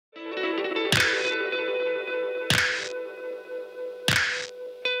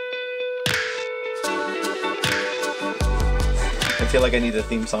feel like I need a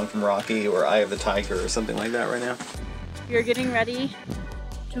theme song from Rocky or Eye of the Tiger or something like that right now. You're getting ready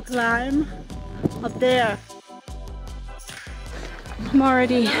to climb up there. I'm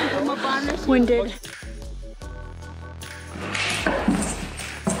already winded.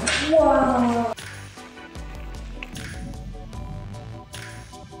 Wow.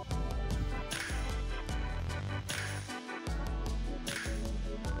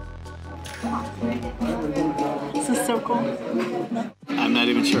 This is so cool. I'm not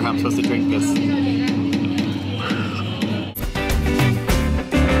even sure how I'm supposed to drink this. Do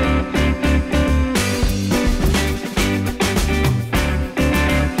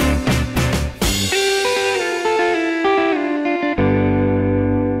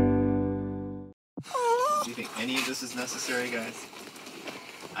you think any of this is necessary, guys?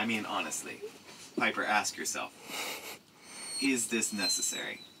 I mean, honestly, Piper, ask yourself, is this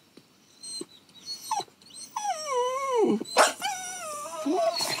necessary?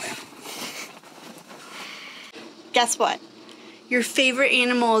 Guess what? Your favorite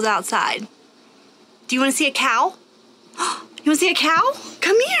animal is outside. Do you want to see a cow? You want to see a cow?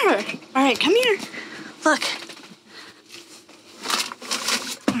 Come here. All right, come here. Look.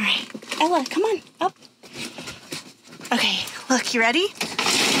 All right, Ella, come on, up. Okay, look, you ready?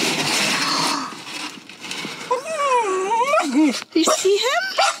 Do you see him?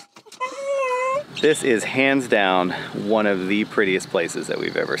 This is hands down one of the prettiest places that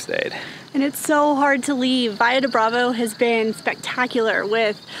we've ever stayed. And it's so hard to leave. Valle de Bravo has been spectacular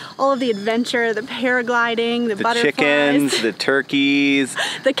with all of the adventure, the paragliding, the butterflies, chickens, the turkeys,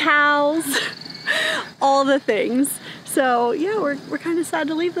 the cows, all the things. So yeah, we're kind of sad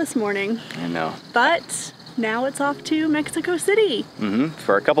to leave this morning. I know. But now it's off to Mexico City.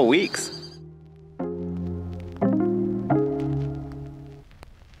 For a couple weeks.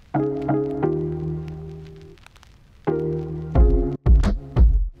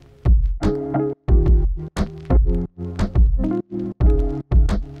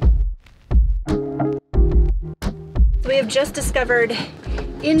 We have just discovered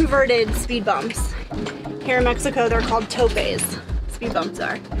inverted speed bumps. Here in Mexico, they're called topes. Speed bumps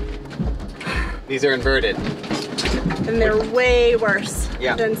are. These are inverted. And they're way worse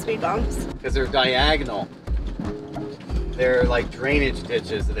than speed bumps. Because they're diagonal. They're like drainage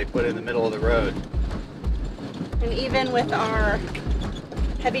ditches that they put in the middle of the road. And even with our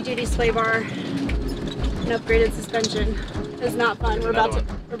heavy-duty sway bar and upgraded suspension, it's not fun. We're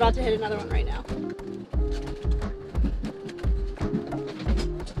about to hit another one right now.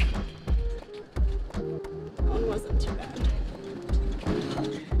 Wasn't too bad.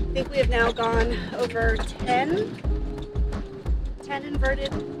 I think we have now gone over 10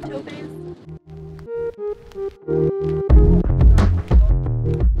 inverted topes.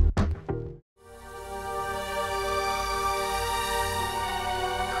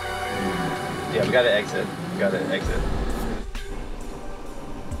 Yeah, we gotta exit.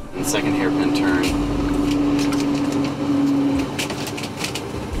 And second hairpin turn.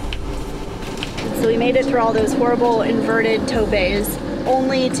 So we made it through all those horrible inverted topes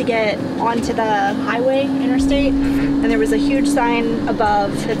only to get onto the highway interstate, and there was a huge sign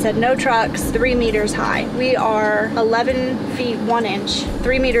above that said no trucks 3 meters high. We are 11 feet 1 inch.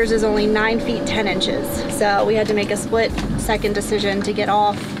 3 meters is only 9 feet 10 inches. So we had to make a split-second decision to get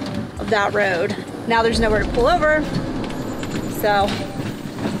off of that road. Now there's nowhere to pull over, so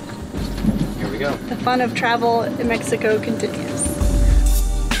here we go. The fun of travel in Mexico continues.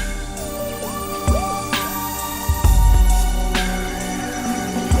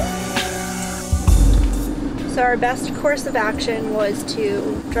 So our best course of action was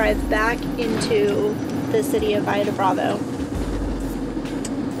to drive back into the city of Valle de Bravo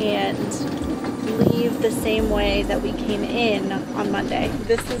and leave the same way that we came in on Monday.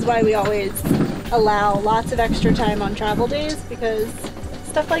 This is why we always allow lots of extra time on travel days, because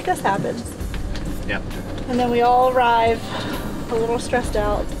stuff like this happens. Yep. And then we all arrive a little stressed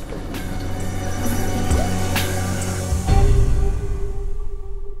out.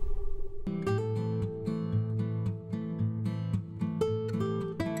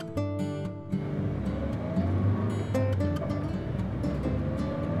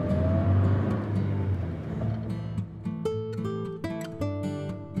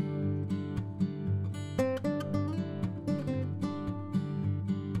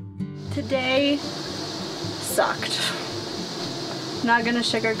 Today sucked. Not gonna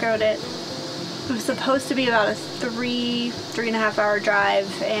sugarcoat it. It was supposed to be about a three and a half hour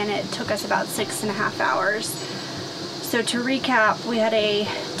drive, and it took us about 6.5 hours. So to recap, we had a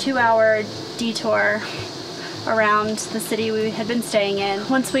 2-hour detour around the city we had been staying in.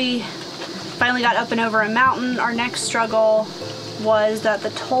 Once we finally got up and over a mountain, our next struggle was that the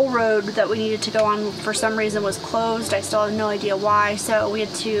toll road that we needed to go on for some reason was closed. I still have no idea why, so we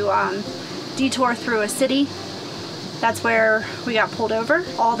had to detour through a city. That's where we got pulled over.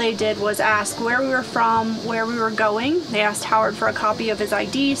 All they did was ask where we were from, where we were going. They asked Howard for a copy of his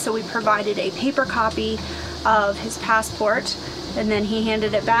ID, so we provided a paper copy of his passport, and then he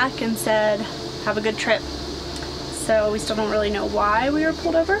handed it back and said, have a good trip. So we still don't really know why we were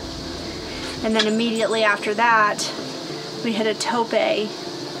pulled over. And then immediately after that, we hit a tope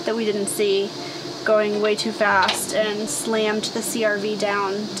that we didn't see going way too fast and slammed the CRV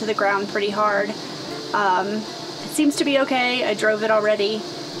down to the ground pretty hard. It seems to be okay. I drove it already,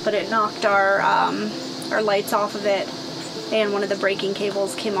 but it knocked our lights off of it, and one of the braking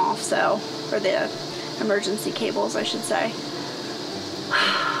cables came off, so, or the emergency cables, I should say.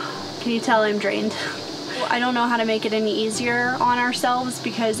 Can you tell I'm drained? I don't know how to make it any easier on ourselves,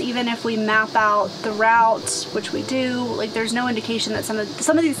 because even if we map out the route, which we do, like, there's no indication that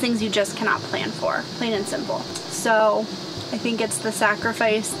some of these things you just cannot plan for, plain and simple. So I think it's the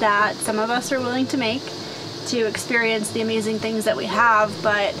sacrifice that some of us are willing to make to experience the amazing things that we have,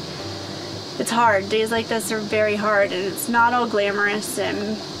 but it's hard. Days like this are very hard, and it's not all glamorous, and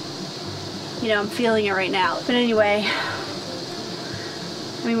you know, I'm feeling it right now. But anyway,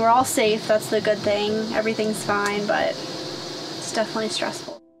 I mean, we're all safe, that's the good thing. Everything's fine, but it's definitely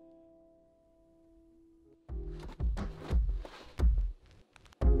stressful.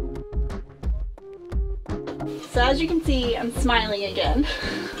 So as you can see, I'm smiling again.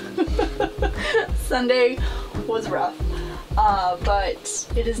 Sunday was rough, but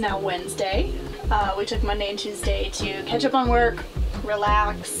it is now Wednesday. We took Monday and Tuesday to catch up on work,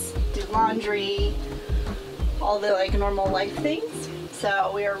 relax, do laundry, all the like normal life things.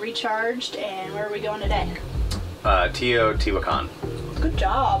 So we are recharged, and where are we going today? Teotihuacan. Good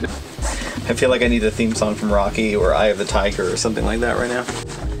job. I feel like I need a theme song from Rocky or Eye of the Tiger or something like that right now.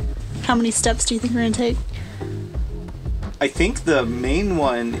 How many steps do you think we're gonna take? I think the main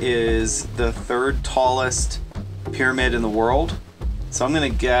one is the third tallest pyramid in the world. So I'm gonna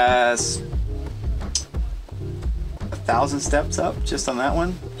guess 1,000 steps up just on that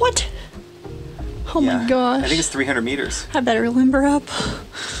one. What? Oh Yeah. my gosh. I think it's 300 meters. I better limber up.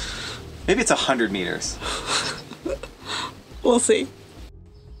 Maybe it's 100 meters. We'll see.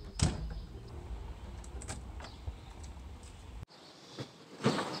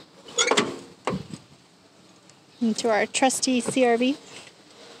 Into our trusty CRV.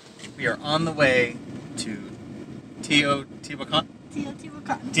 We are on the way to Teotihuacan.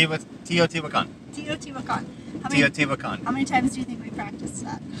 Teotihuacan. Teotihuacan. Teotihuacan. Teotihuacan. How many times do you think we practiced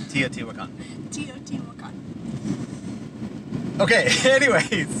that? Teotihuacan. Teotihuacan. Okay,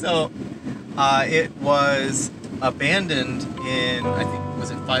 anyway, so it was abandoned in, I think, was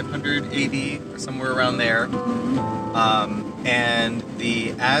it 500 AD or somewhere around there? And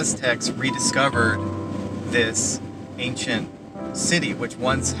the Aztecs rediscovered this ancient city, which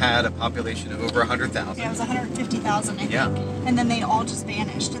once had a population of over 100,000. Yeah, it was 150,000, I think. Yeah. And then they all just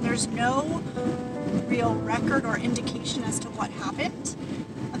vanished, and there's no real record or indication as to what happened.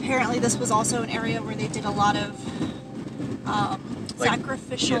 Apparently this was also an area where they did a lot of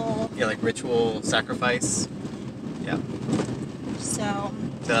sacrificial... Yeah, like ritual sacrifice. Yeah. So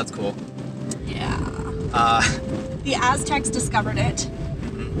that's cool. Yeah. The Aztecs discovered it.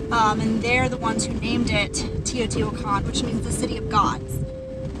 And they're the ones who named it Teotihuacan, which means the city of gods.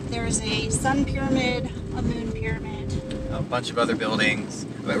 There's a sun pyramid, a moon pyramid, A bunch of other buildings.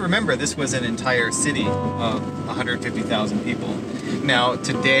 But remember, this was an entire city of 150,000 people. Now,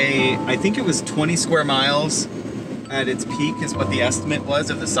 today, I think it was 20 square miles at its peak is what the estimate was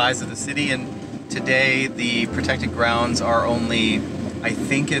of the size of the city. And today, the protected grounds are only, I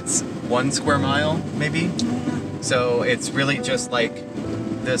think it's 1 square mile, maybe? So it's really just like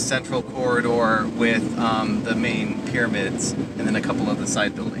the central corridor with the main pyramids and then a couple of the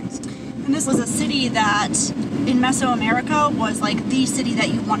side buildings. And this was a city that in Mesoamerica was like the city that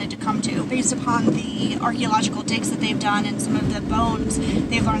you wanted to come to. Based upon the archaeological digs that they've done and some of the bones,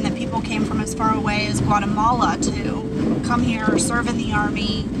 they've learned that people came from as far away as Guatemala to come here, serve in the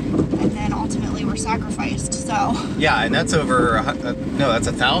army, and then ultimately were sacrificed. So yeah, and that's over, that's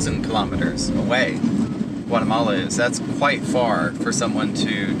 1,000 kilometers away. Guatemala is. That's quite far for someone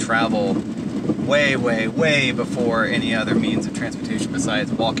to travel way, way, way before any other means of transportation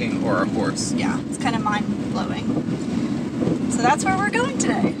besides walking or a horse. Yeah, it's kind of mind-blowing. So that's where we're going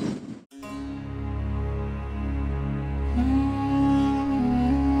today.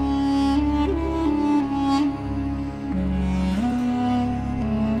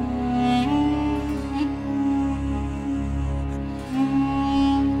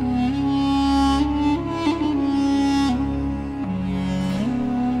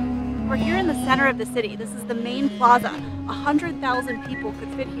 the city. This is the main plaza. 100,000 people could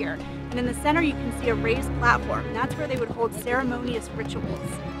fit here. And in the center you can see a raised platform. And that's where they would hold ceremonious rituals.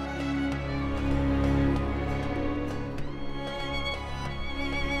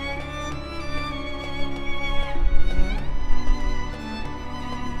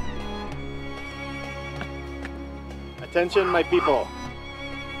 Attention, my people.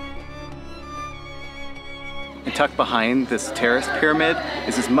 And tucked behind this terraced pyramid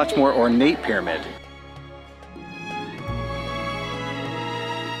is this much more ornate pyramid.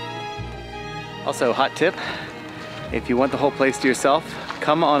 Also, hot tip, if you want the whole place to yourself,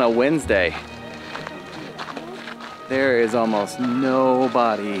 come on a Wednesday. There is almost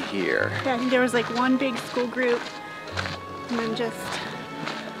nobody here. Yeah, I think there was like one big school group and then just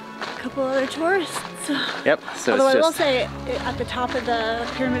a couple other tourists. Yep, so although it's I will just... say, at the top of the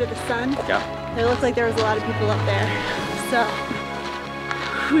Pyramid of the Sun, yeah. it looked like there was a lot of people up there.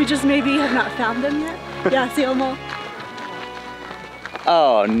 So, we just maybe have not found them yet. Yeah, see Elmo?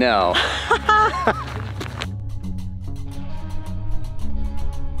 Oh no.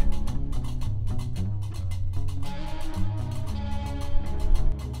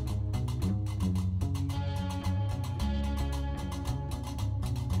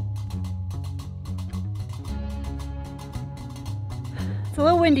 It's a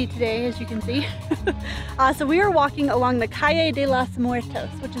little windy today, as you can see. So we are walking along the Calle de los Muertos,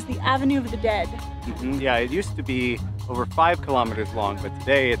 which is the Avenue of the Dead. Yeah, it used to be over 5 kilometers long, but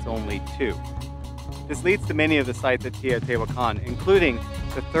today it's only 2. This leads to many of the sites at Teotihuacan, including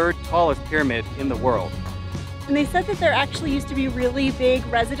the 3rd tallest pyramid in the world. And they said that there actually used to be really big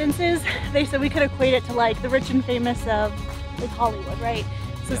residences. They said we could equate it to like the rich and famous of like Hollywood, right?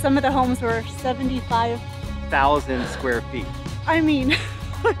 So some of the homes were 75,000 square feet. I mean,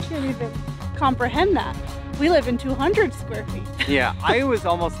 I can't even comprehend that. We live in 200 square feet. Yeah, I was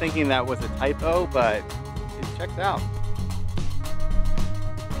almost thinking that was a typo, but it checks out.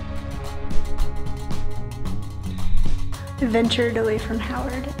 I ventured away from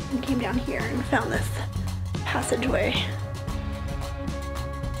Howard and came down here and found this passageway.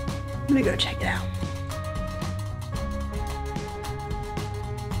 I'm gonna go check it out.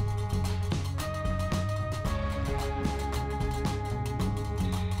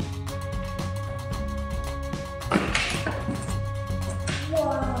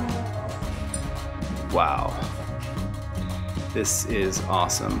 Wow. This is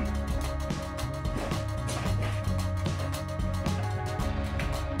awesome.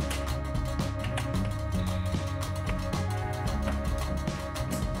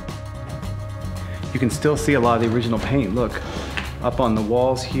 You can still see a lot of the original paint. Look, up on the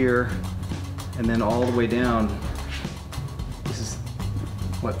walls here, and then all the way down. This is,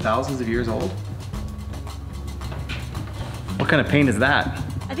 what, thousands of years old? What kind of paint is that?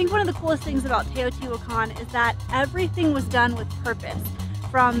 I think one of the coolest things about Teotihuacan is that everything was done with purpose.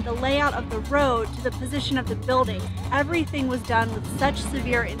 From the layout of the road to the position of the buildings, everything was done with such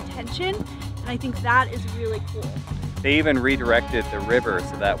severe intention, and I think that is really cool. They even redirected the river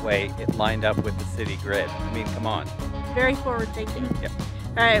so that way it lined up with the city grid. I mean, come on. Very forward thinking. Yep.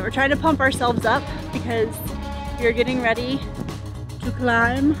 All right, we're trying to pump ourselves up because we're getting ready to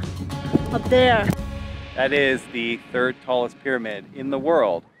climb up there. That is the 3rd tallest pyramid in the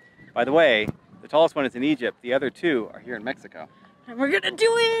world. By the way, the tallest one is in Egypt. The other 2 are here in Mexico. And we're gonna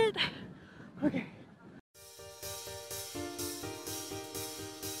do it! Okay.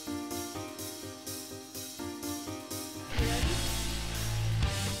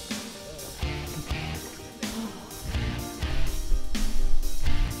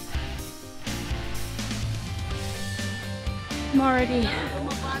 I'm already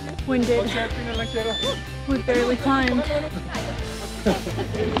winded. We barely climbed.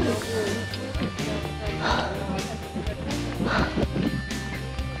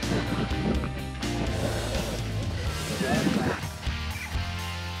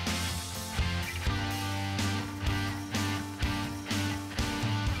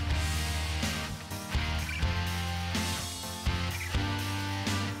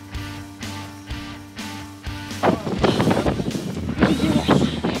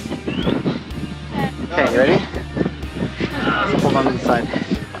 Okay, you ready? Hold on to the side.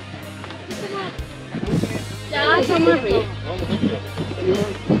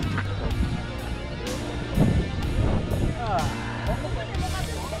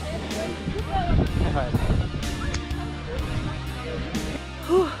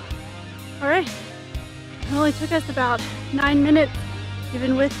 All right, it only took us about 9 minutes,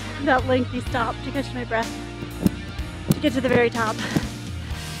 even with that lengthy stop, to catch my breath, to get to the very top.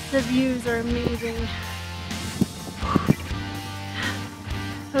 The views are amazing.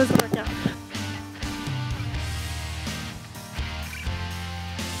 That was a workout.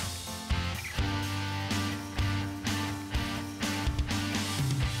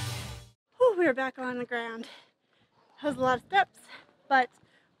 we're back on the ground. Has a lot of steps, but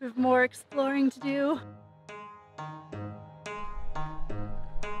we have more exploring to do.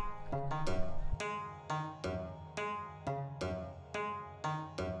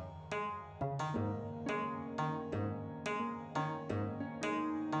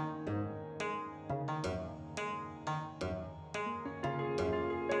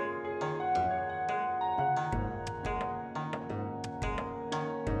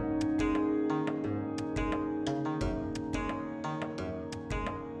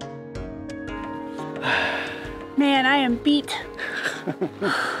 Man, I am beat.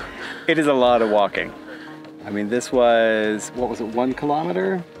 It is a lot of walking. I mean, this was, what was it, 1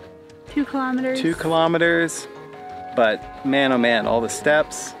 kilometer? 2 kilometers. 2 kilometers. But man, oh man, all the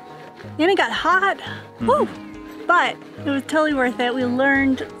steps. And it got hot. Woo! But it was totally worth it. We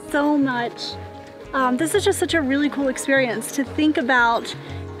learned so much. This is just such a really cool experience to think about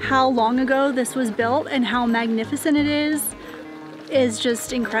how long ago this was built and how magnificent it is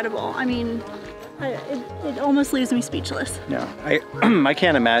just incredible. I mean, it almost leaves me speechless. Yeah, I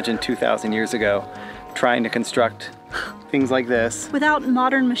can't imagine 2,000 years ago trying to construct things like this. Without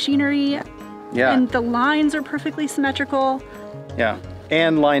modern machinery. Yeah. And the lines are perfectly symmetrical. Yeah,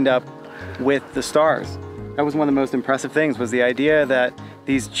 and lined up with the stars. That was one of the most impressive things, was the idea that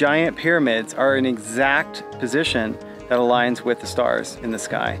these giant pyramids are in exact position that aligns with the stars in the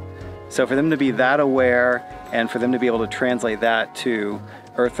sky. So for them to be that aware and for them to be able to translate that to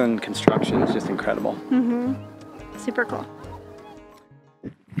earthen construction is just incredible. Super cool.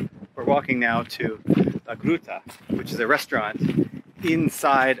 We're walking now to La Gruta, which is a restaurant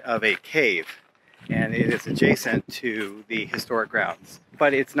inside of a cave, and it is adjacent to the historic grounds,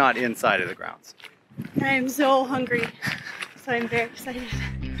 but it's not inside of the grounds. I am so hungry, so I'm very excited.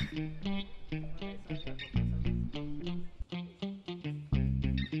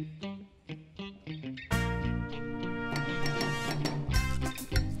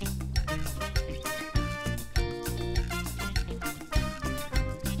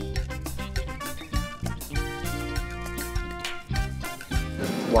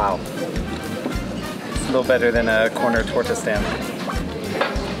 Wow. It's a little better than a corner torta stand.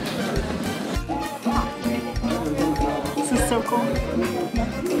 This is so cool.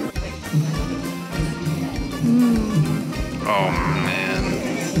 Oh man.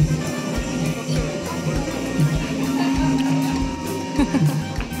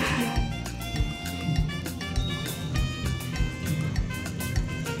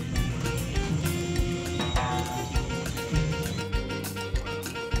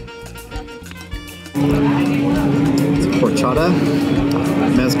 Horchata,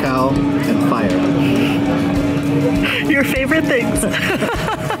 mezcal, and fire. Your favorite things.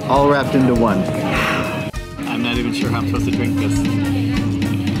 All wrapped into one. I'm not even sure how I'm supposed to drink this.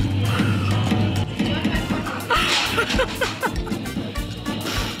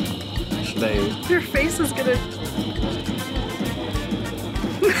 Should I? Your face is gonna...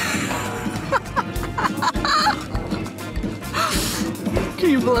 Can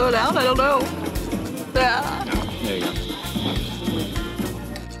you blow it out? I don't know. Yeah. There you go.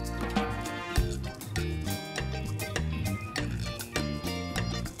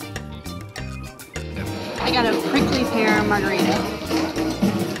 I got a prickly pear margarita.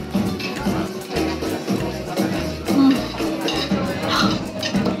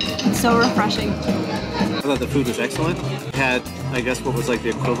 It's so refreshing. I thought the food was excellent. It had, I guess, what was like the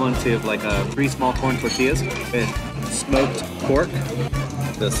equivalent of like 3 small corn tortillas with smoked pork.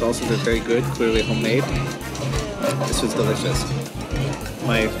 The salsas are very good, clearly homemade. This was delicious.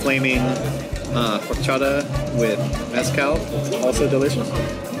 My flaming horchata with mezcal, also delicious.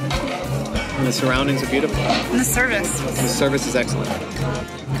 And the surroundings are beautiful. And the service. The service is excellent.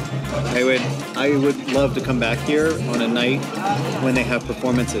 I would love to come back here on a night when they have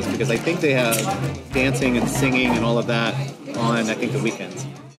performances, because I think they have dancing and singing and all of that on, I think, the weekends.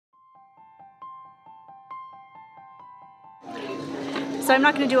 So I'm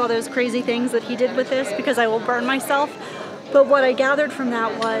not going to do all those crazy things that he did with this because I will burn myself. But what I gathered from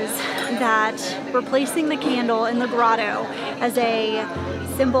that was that replacing the candle in the grotto as a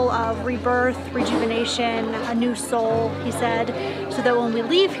symbol of rebirth, rejuvenation, a new soul, he said, so that when we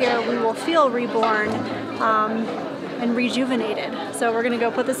leave here, we will feel reborn and rejuvenated. So we're gonna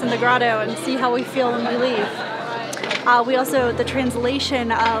go put this in the grotto and see how we feel when we leave. We also, the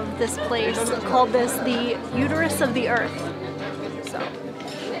translation of this place called this the uterus of the earth. So.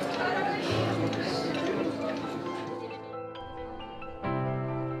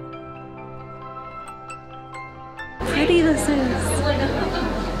 Pretty this is.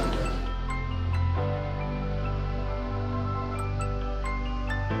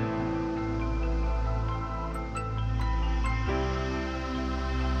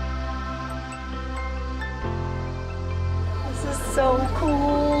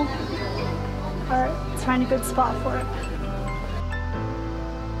 Alright, let's find a good spot for it.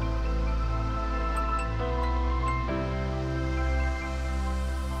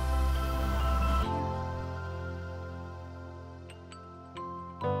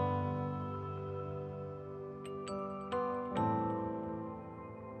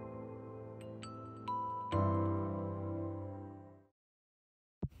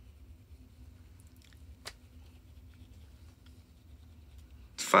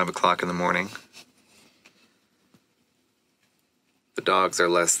 It's 5 o'clock in the morning. The dogs are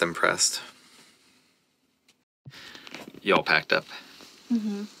less than pressed. Y'all packed up?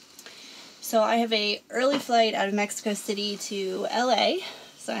 Mm-hmm. So I have a early flight out of Mexico City to LA.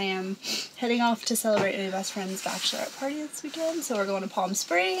 So I am heading off to celebrate my best friend's bachelorette party this weekend. So we're going to Palm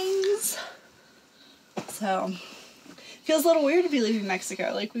Springs. So feels a little weird to be leaving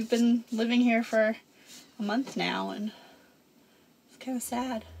Mexico. Like, we've been living here for a month now, and it's kind of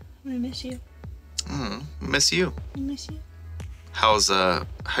sad. I'm gonna miss you. Miss you. I miss you. How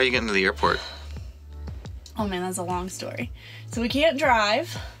are you getting to the airport? Oh man, that's a long story. So we can't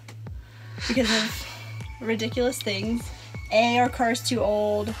drive because of ridiculous things. A, our car's too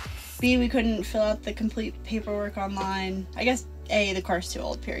old. B, we couldn't fill out the complete paperwork online. I guess A, the car's too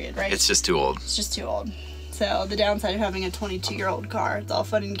old, period, right? It's just too old. It's just too old. So the downside of having a 22-year-old car, it's all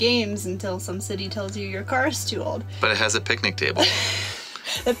fun and games until some city tells you your car is too old. But it has a picnic table.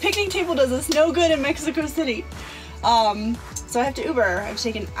 The picnic table does us no good in Mexico City. So I have to Uber. I have to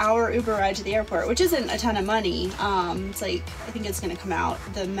take an hour Uber ride to the airport, which isn't a ton of money. It's like, I think it's gonna come out,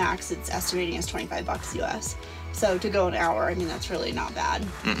 the max it's estimating is 25 bucks US. So to go an hour, I mean, that's really not bad.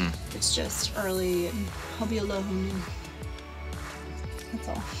 It's just early and I'll be alone and that's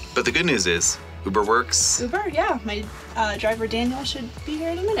all. But the good news is, Uber works. Uber, yeah. My driver Daniel should be here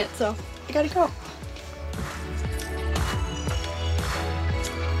in a minute, so I gotta go.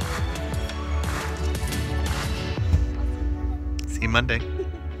 See you Monday.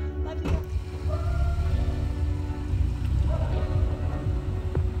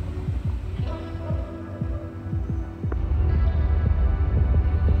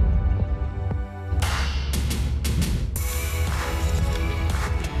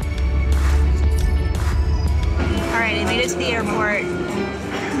 Alright, I made it to the airport.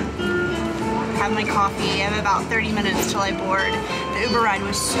 Have my coffee. I have about 30 minutes till I board. The Uber ride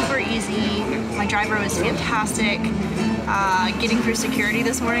was super easy. My driver was fantastic. Getting through security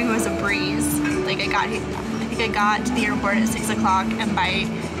this morning was a breeze. Like, I think I got to the airport at 6 o'clock, and by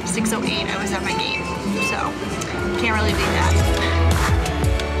 6:08 I was at my gate. So, can't really beat that.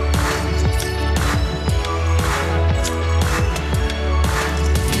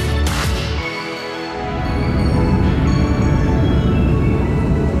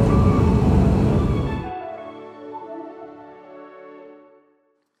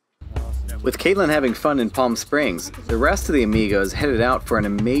 With Caitlin having fun in Palm Springs, the rest of the amigos headed out for an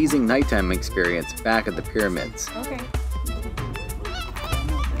amazing nighttime experience back at the pyramids. Okay.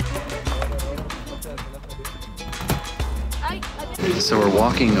 So we're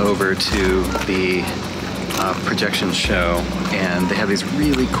walking over to the projection show, and they have these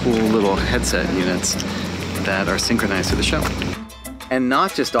really cool little headset units that are synchronized to the show. And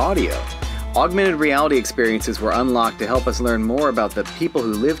not just audio. Augmented reality experiences were unlocked to help us learn more about the people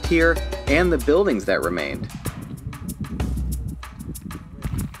who lived here and the buildings that remained.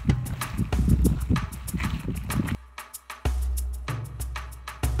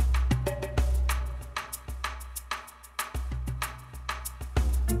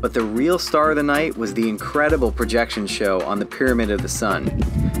 But the real star of the night was the incredible projection show on the Pyramid of the Sun.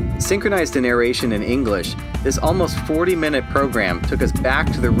 Synchronized to narration in English, this almost 40-minute program took us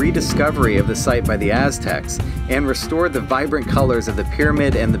back to the rediscovery of the site by the Aztecs and restored the vibrant colors of the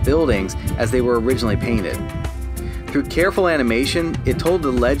pyramid and the buildings as they were originally painted. Through careful animation, it told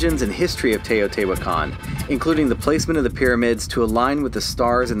the legends and history of Teotihuacan, including the placement of the pyramids to align with the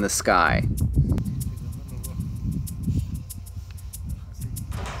stars in the sky.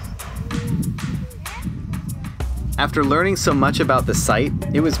 After learning so much about the site,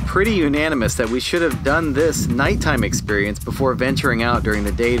 it was pretty unanimous that we should have done this nighttime experience before venturing out during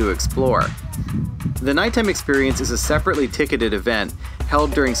the day to explore. The nighttime experience is a separately ticketed event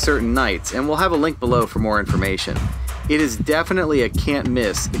held during certain nights, and we'll have a link below for more information. It is definitely a can't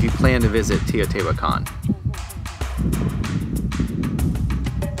miss if you plan to visit Teotihuacan.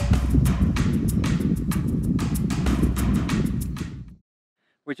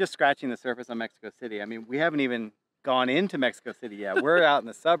 We're just scratching the surface on Mexico City. I mean, we haven't even gone into Mexico City yet. We're out in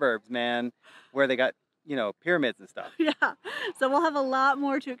the suburbs, man, where they got, you know, pyramids and stuff. Yeah, so we'll have a lot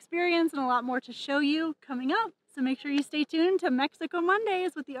more to experience and a lot more to show you coming up. So make sure you stay tuned to Mexico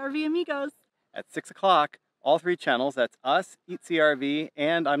Mondays with the RV Amigos. at 6 o'clock. All 3 channels, that's us, Eat CRV,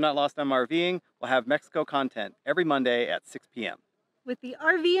 and I'm Not Lost, I'm RVing, will have Mexico content every Monday at 6 p.m. With the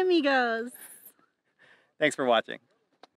RV amigos. Thanks for watching.